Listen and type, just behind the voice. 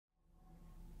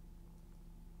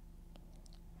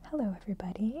Hello,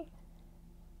 everybody.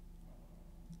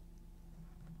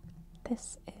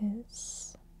 This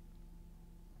is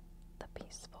the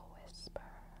Peaceful Whisper.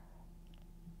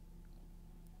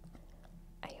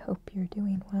 I hope you're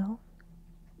doing well.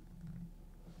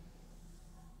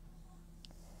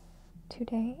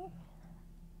 Today,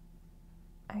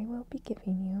 I will be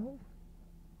giving you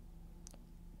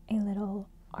a little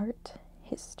art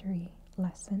history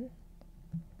lesson.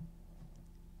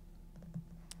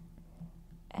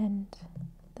 And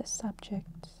the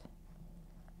subject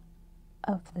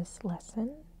of this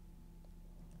lesson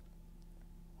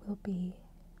will be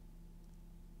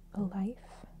the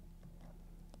life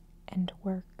and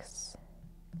works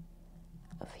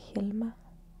of Hilma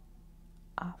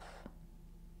af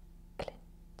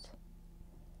Klint.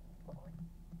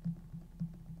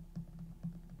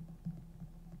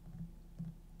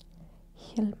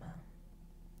 Hilma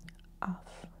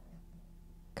af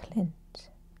Klint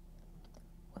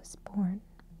was born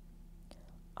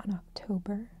on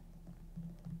October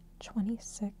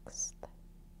 26th,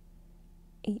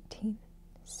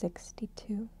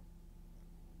 1862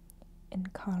 in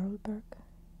Karlberg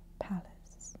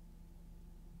Palace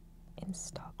in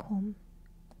Stockholm,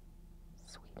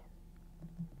 Sweden.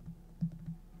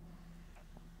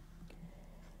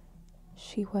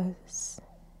 She was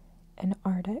an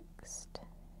artist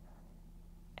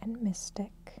and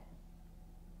mystic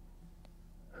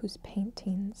whose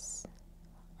paintings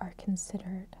are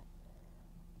considered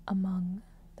among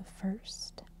the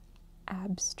first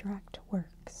abstract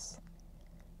works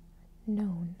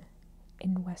known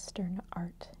in Western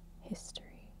art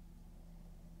history.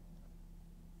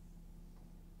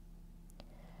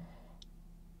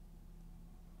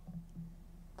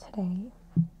 Today,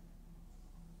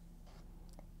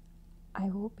 I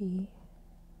will be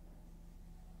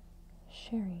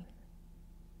sharing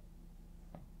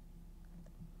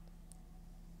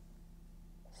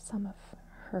some of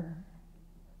her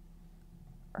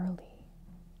early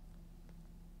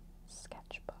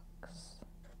sketchbooks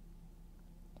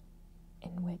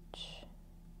in which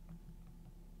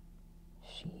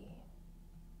she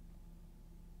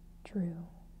drew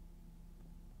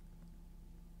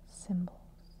symbols,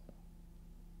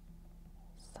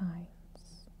 signs,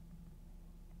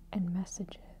 and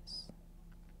messages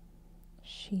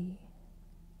she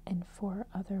and 4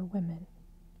 other women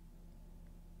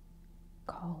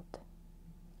called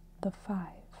the 5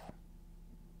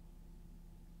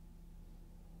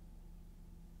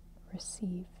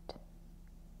 received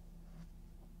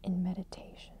in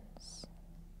meditations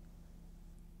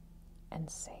and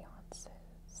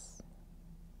seances.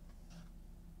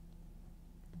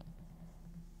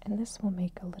 And this will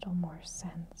make a little more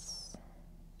sense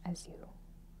as you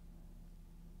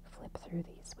flip through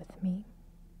these with me.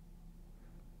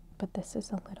 But this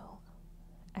is a little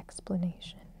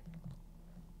explanation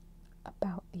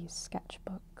about these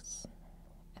sketchbooks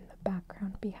and the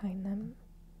background behind them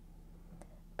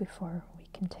before we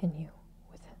continue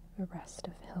with the rest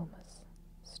of Hilma's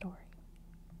story.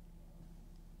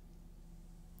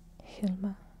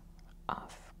 Hilma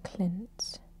af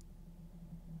Klint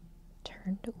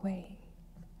turned away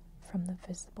from the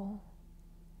visible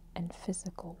and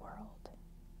physical world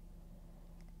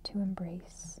to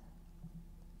embrace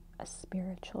a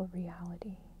spiritual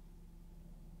reality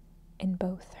in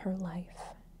both her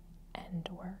life and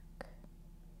work.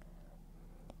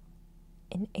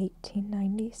 In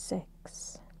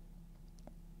 1896,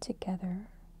 together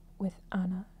with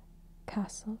Anna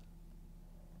Kassel,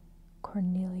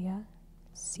 Cornelia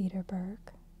Cederberg,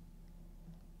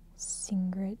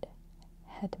 Sigrid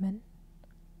Hedman,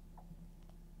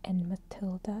 and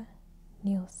Matilda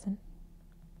Nielsen,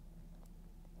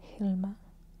 Hilma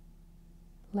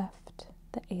left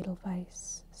the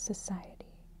Edelweiss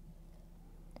Society,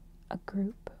 a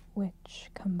group which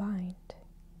combined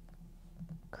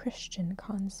Christian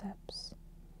concepts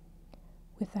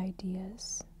with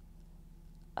ideas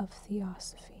of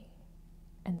theosophy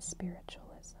and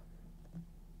spiritualism.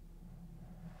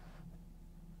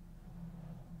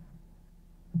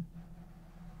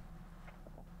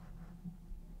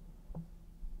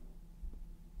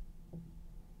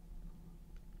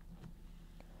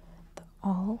 The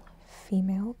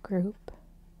all-female group,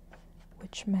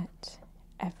 which met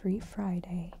every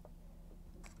Friday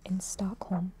in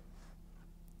Stockholm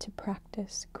to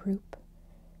practice group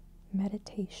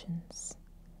meditations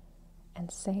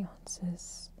and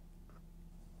seances,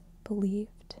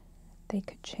 believed they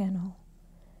could channel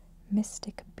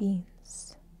mystic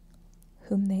beings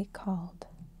whom they called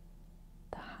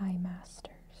the High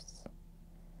Masters,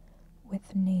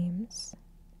 with names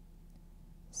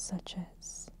such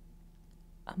as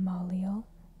Amalio,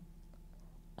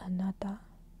 Anada,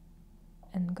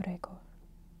 and Gregor.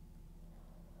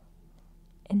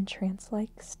 In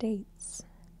trance-like states,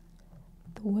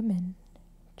 the women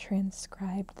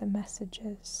transcribed the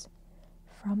messages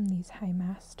from these high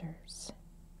masters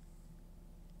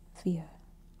via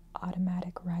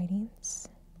automatic writings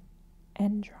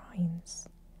and drawings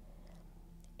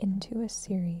into a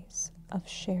series of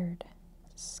shared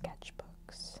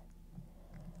sketchbooks,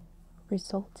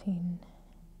 resulting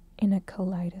in a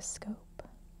kaleidoscope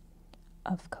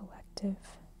of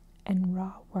collective and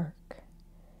raw work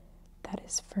that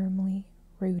is firmly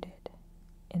rooted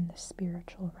in the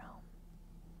spiritual realm.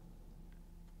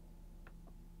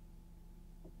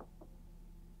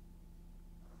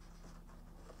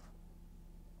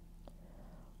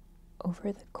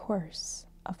 Over the course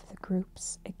of the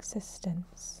group's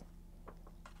existence,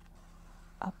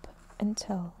 up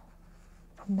until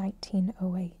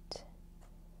 1908,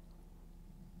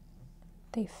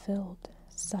 they filled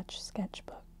such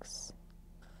sketchbooks,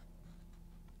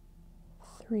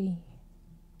 3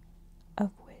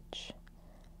 of which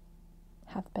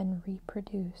have been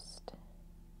reproduced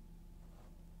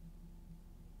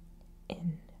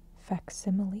in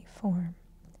facsimile form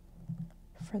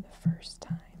for the first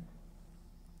time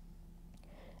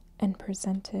and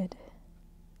presented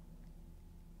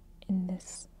in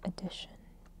this edition.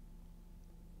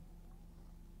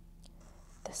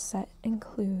 The set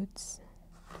includes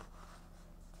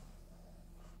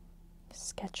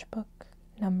sketchbook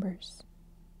numbers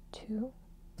 2,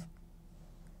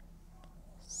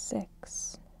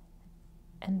 6,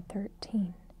 and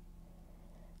 13,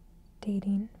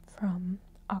 dating from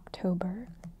October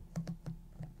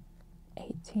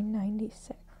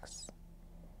 1896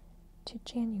 to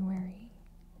January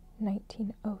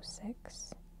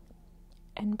 1906,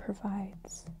 and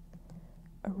provides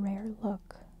a rare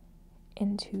look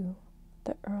into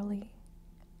the early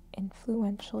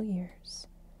influential years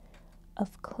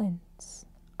of Klint's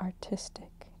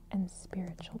artistic and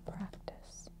spiritual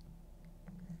practice.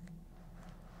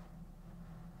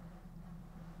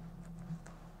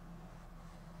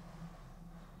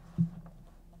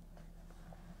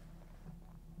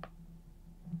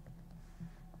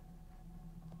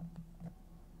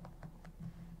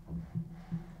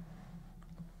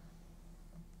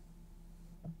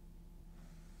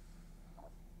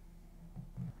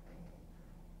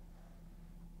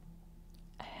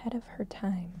 Ahead of her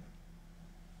time,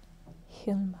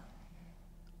 Hilma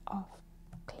of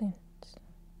Klint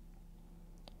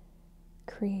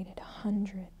created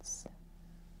hundreds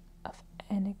of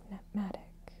enigmatic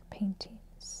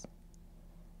paintings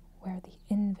where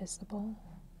the invisible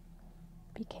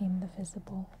became the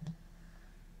visible.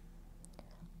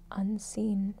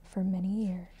 Unseen for many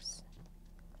years,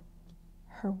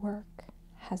 her work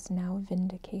has now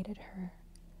vindicated her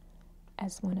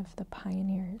as one of the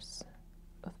pioneers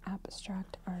of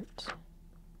abstract art.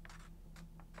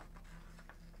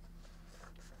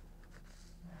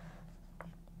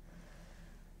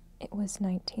 It was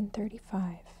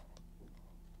 1935,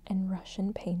 and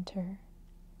Russian painter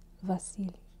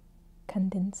Vasily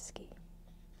Kandinsky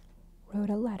wrote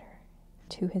a letter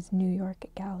to his New York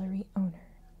gallery owner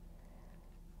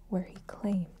where he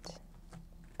claimed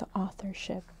the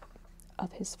authorship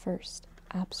of his first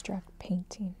abstract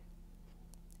painting,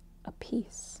 a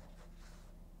piece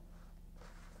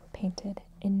painted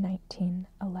in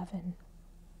 1911.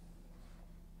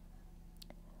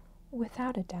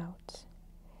 Without a doubt,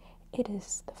 it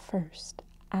is the first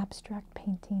abstract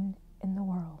painting in the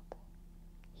world,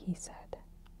 he said.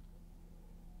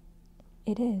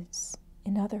 It is,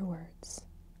 in other words,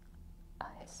 a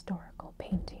historical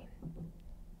painting,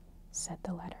 said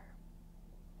the letter.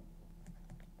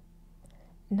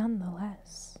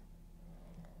 Nonetheless,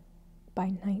 by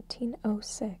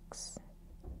 1906,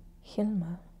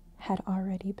 Hilma had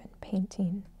already been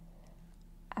painting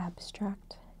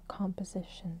abstract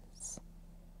compositions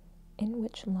in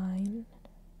which line,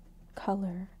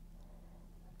 color,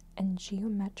 and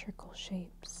geometrical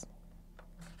shapes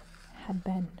had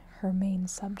been her main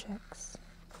subjects.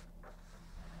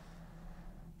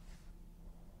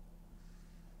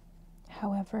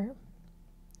 However,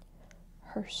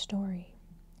 her story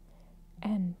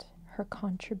and her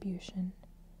contribution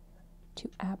to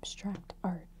abstract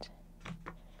art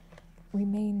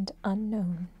remained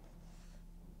unknown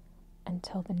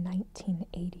until the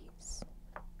 1980s,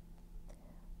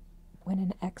 when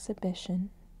an exhibition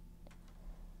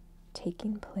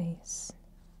taking place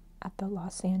at the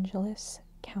Los Angeles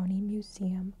County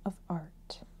Museum of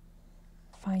Art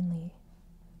finally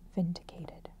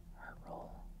vindicated her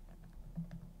role.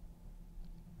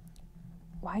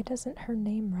 Why doesn't her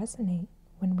name resonate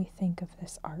when we think of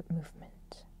this art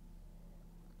movement?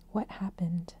 What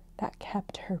happened that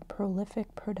kept her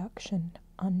prolific production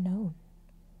unknown,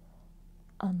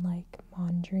 unlike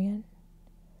Mondrian,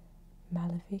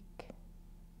 Malevich,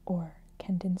 or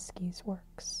Kandinsky's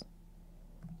works.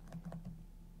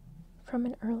 From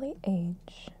an early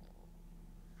age,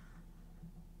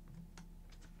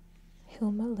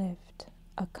 Hilma lived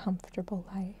a comfortable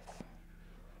life.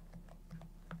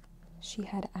 She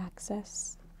had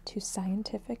access to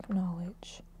scientific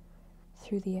knowledge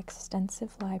through the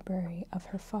extensive library of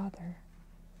her father,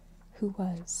 who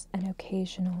was an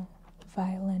occasional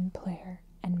violin player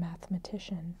and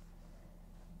mathematician.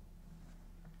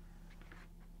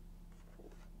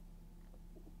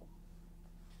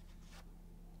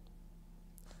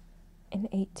 In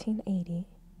 1880,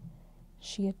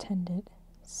 she attended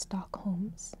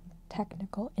Stockholm's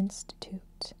Technical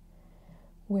Institute,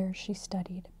 where she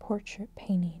studied portrait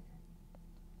painting.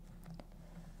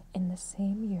 In the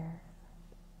same year,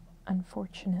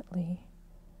 unfortunately,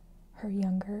 her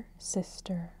younger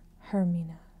sister,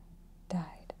 Hermina,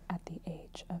 died at the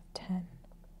age of 10.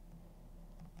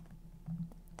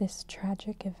 This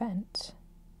tragic event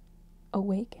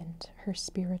awakened her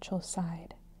spiritual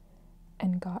side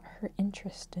and got her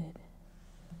interested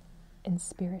in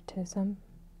spiritism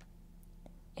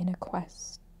in a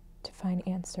quest to find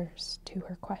answers to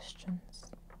her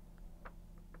questions.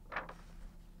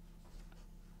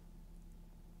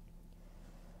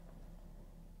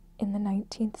 In the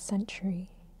 19th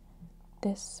century,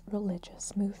 this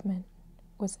religious movement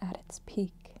was at its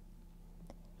peak,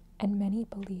 and many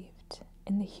believed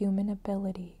in the human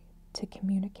ability to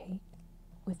communicate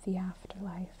with the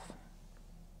afterlife.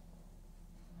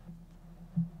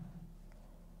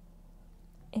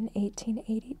 In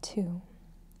 1882,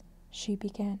 she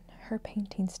began her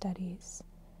painting studies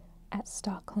at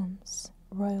Stockholm's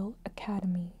Royal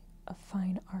Academy of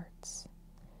Fine Arts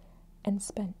and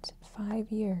spent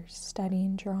 5 years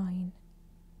studying drawing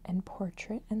and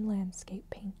portrait and landscape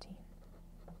painting.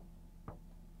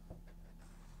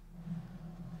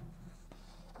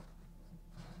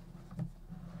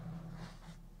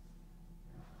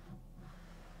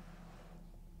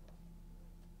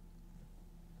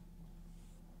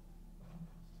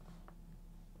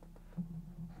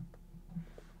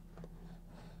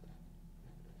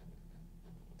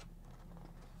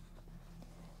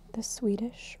 The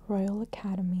Swedish Royal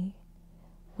Academy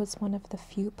was one of the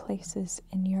few places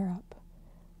in Europe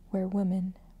where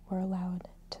women were allowed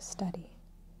to study.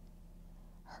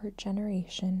 Her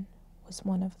generation was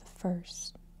one of the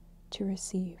first to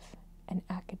receive an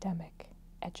academic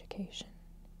education.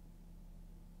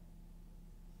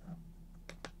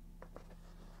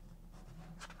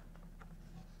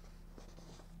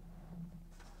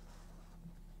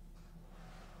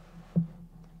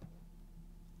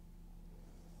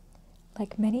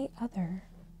 Like many other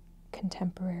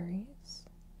contemporaries,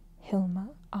 Hilma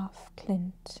af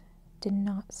Klint did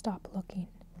not stop looking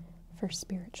for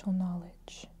spiritual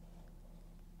knowledge.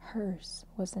 Hers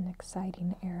was an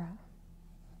exciting era.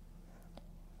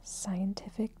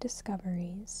 Scientific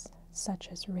discoveries, such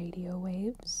as radio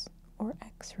waves or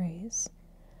X-rays,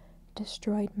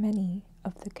 destroyed many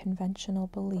of the conventional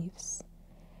beliefs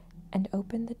and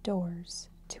opened the doors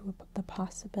to the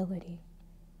possibility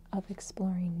of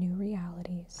exploring new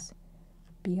realities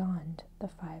beyond the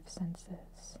 5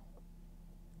 senses.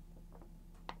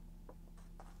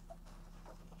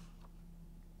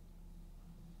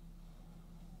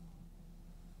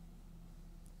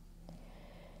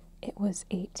 It was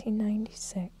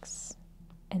 1896,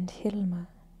 and Hilma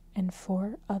and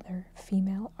 4 other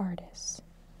female artists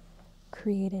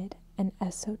created an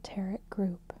esoteric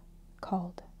group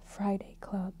called Friday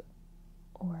Club,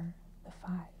 or the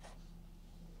 5.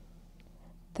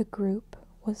 The group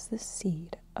was the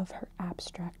seed of her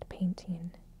abstract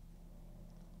painting.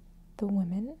 The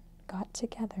women got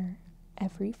together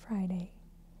every Friday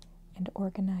and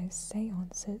organized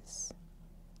seances,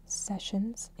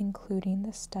 sessions including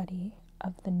the study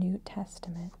of the New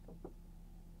Testament,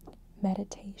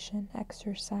 meditation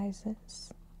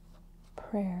exercises,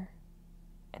 prayer,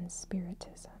 and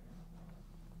spiritism.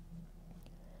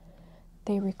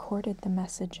 They recorded the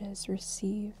messages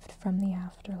received from the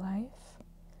afterlife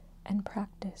and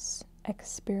practice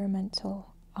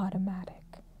experimental automatic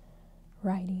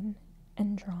writing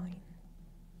and drawing.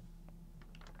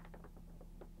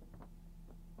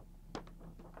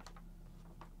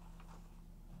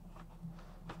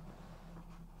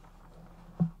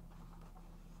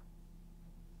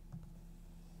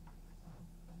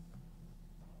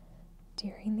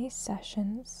 During these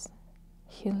sessions,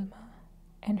 Hilma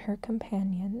and her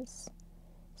companions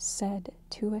said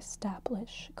to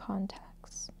establish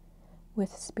contacts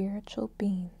with spiritual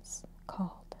beings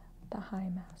called the High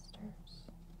Masters.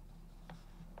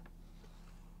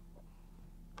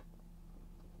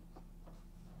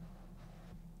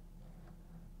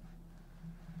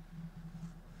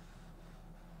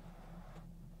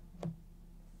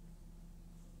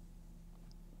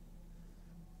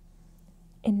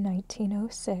 In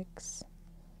 1906,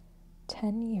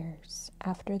 10 years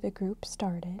after the group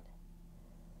started,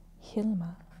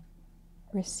 Hilma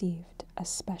received a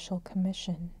special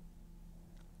commission.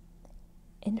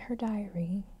 In her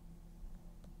diary,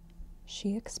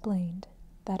 she explained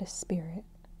that a spirit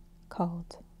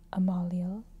called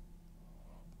Amaliel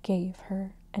gave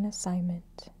her an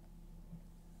assignment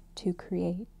to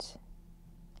create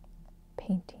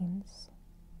paintings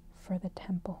for the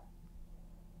temple.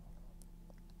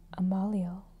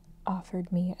 Amaliel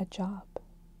offered me a job,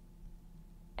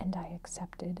 and I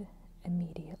accepted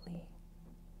immediately,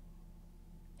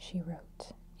 she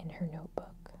wrote in her notebook.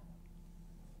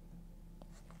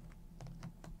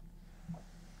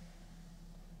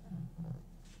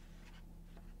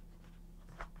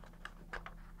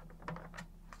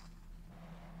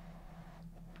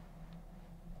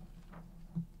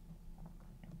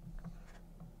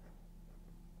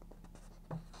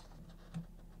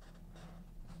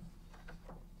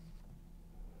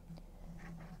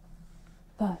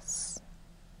 Thus,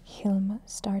 Hilma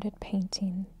started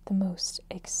painting the most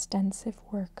extensive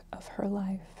work of her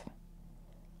life.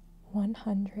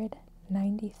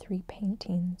 193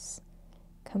 paintings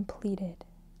completed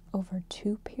over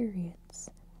 2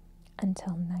 periods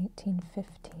until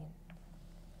 1915.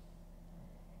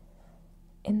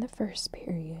 In the first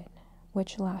period,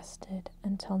 which lasted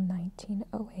until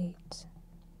 1908,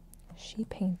 she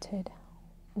painted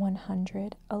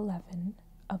 111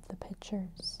 of the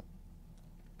pictures.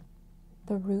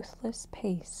 The ruthless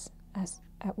pace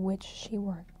at which she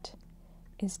worked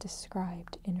is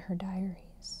described in her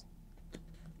diaries.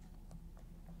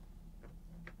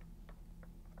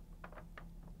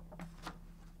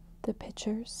 The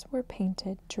pictures were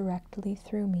painted directly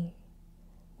through me,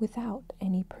 without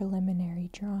any preliminary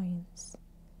drawings,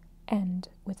 and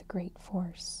with great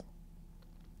force.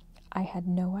 I had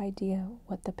no idea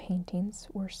what the paintings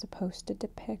were supposed to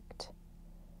depict.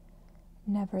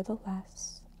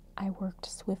 Nevertheless, I worked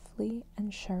swiftly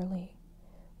and surely,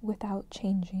 without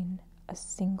changing a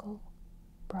single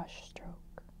brush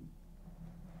stroke.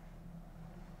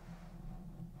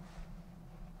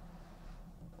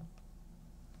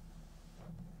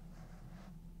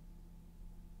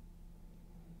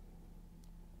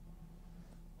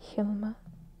 Hilma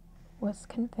was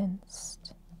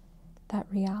convinced that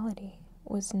reality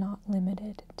was not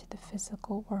limited to the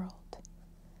physical world,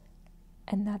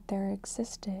 and that there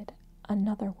existed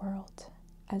another world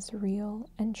as real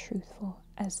and truthful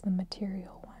as the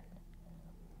material one.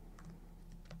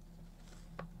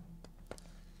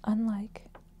 Unlike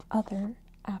other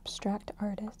abstract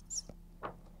artists,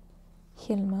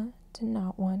 Hilma did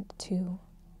not want to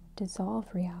dissolve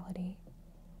reality,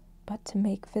 but to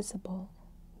make visible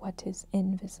what is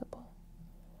invisible,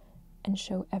 and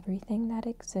show everything that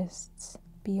exists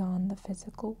beyond the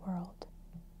physical world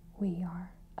we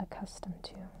are accustomed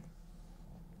to.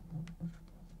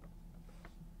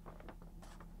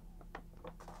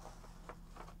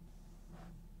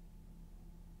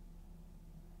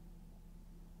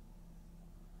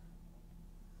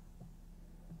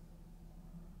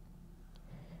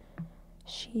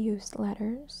 She used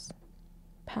letters,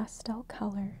 pastel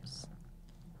colors,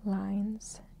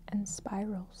 lines and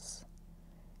spirals,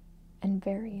 and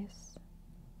various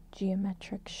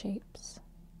geometric shapes,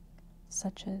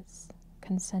 such as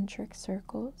concentric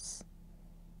circles,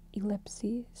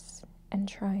 ellipses, and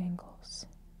triangles,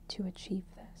 to achieve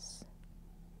this.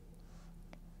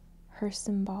 Her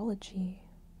symbology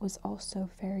was also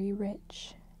very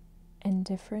rich, and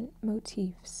different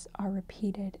motifs are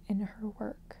repeated in her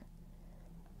work.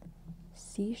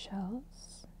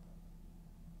 Seashells,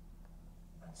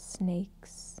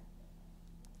 snakes,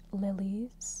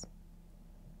 lilies,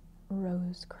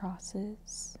 rose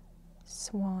crosses,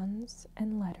 swans,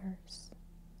 and letters.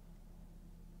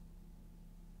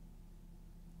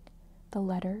 The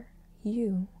letter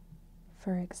U,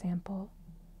 for example,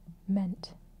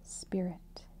 meant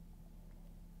spirit,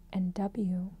 and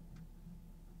W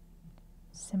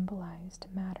symbolized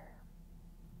matter.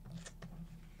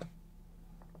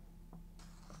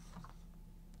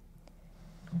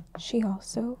 She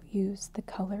also used the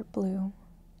color blue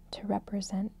to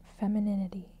represent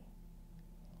femininity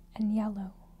and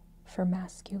yellow for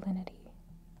masculinity.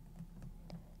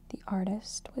 The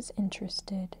artist was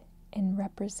interested in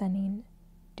representing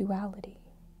duality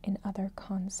in other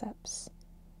concepts,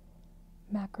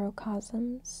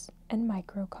 macrocosms and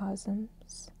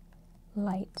microcosms,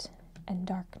 light and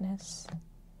darkness,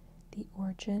 the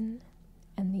origin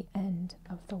and the end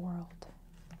of the world.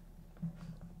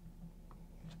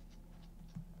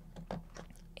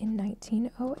 In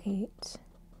 1908,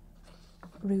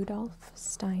 Rudolf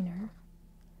Steiner,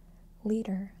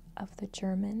 leader of the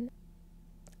German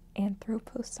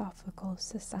Anthroposophical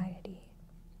Society,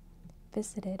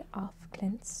 visited off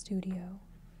Klint's studio,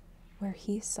 where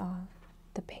he saw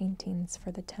the paintings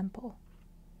for the temple.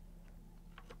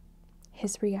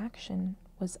 His reaction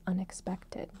was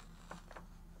unexpected,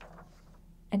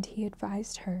 and he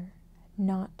advised her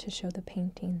not to show the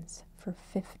paintings for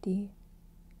 50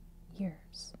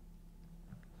 years.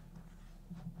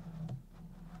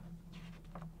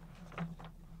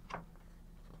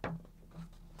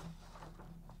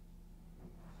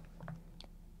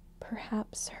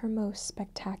 Perhaps her most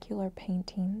spectacular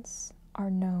paintings are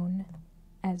known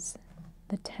as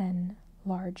the 10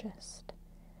 largest.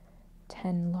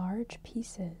 10 large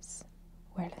pieces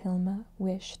where Hilma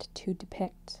wished to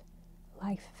depict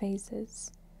life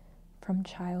phases from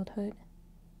childhood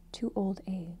to old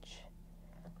age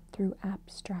through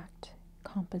abstract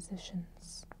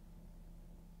compositions.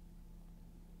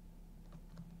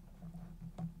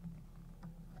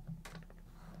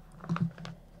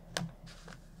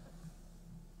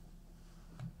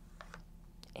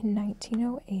 In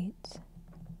 1908,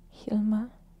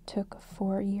 Hilma took a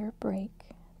 4-year break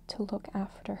to look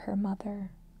after her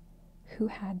mother, who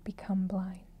had become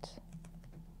blind.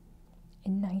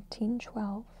 In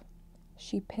 1912,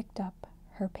 she picked up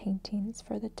her paintings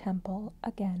for the temple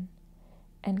again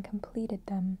and completed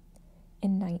them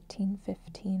in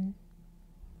 1915.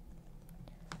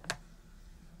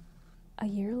 A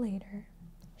year later,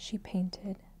 she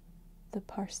painted the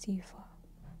Parsifal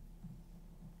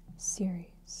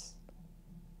series,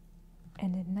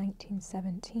 and in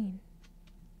 1917,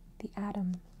 the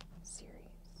Atom series.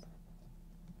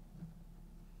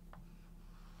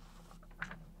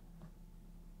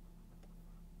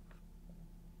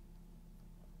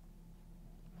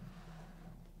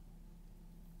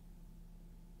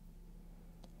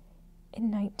 In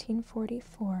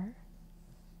 1944,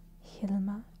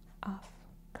 Hilma af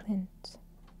Klint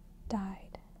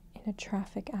died in a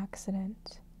traffic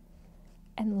accident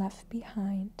and left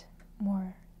behind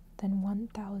more than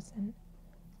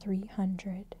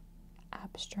 1,300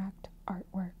 abstract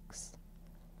artworks,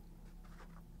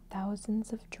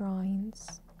 thousands of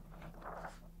drawings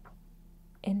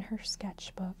in her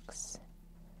sketchbooks,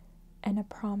 and a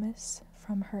promise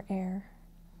from her heir.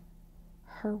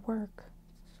 Her work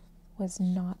was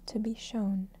not to be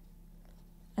shown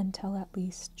until at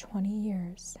least 20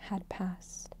 years had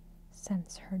passed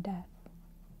since her death.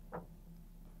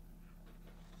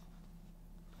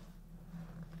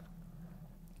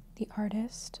 The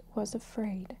artist was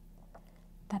afraid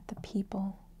that the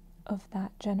people of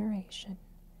that generation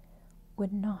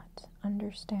would not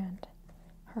understand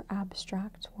her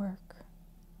abstract work.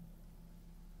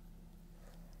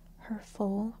 Her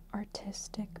full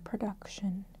artistic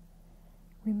production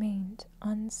remained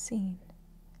unseen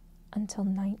until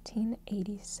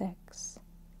 1986,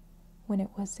 when it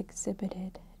was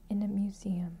exhibited in a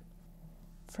museum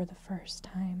for the first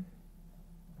time.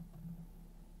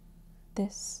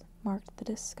 This marked the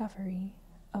discovery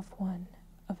of one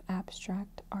of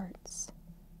abstract art's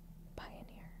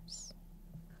pioneers.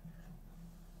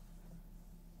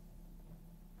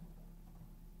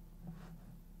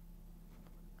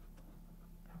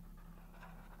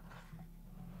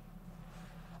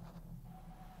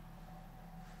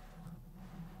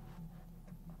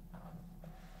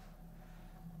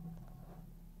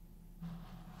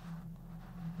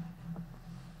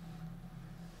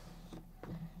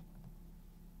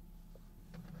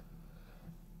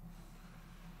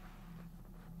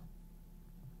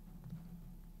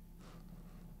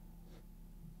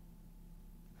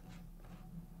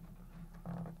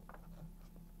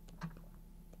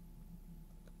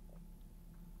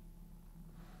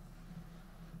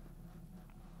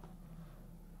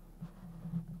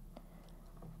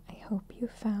 I hope you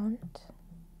found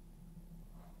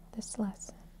this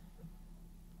lesson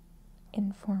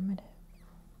informative.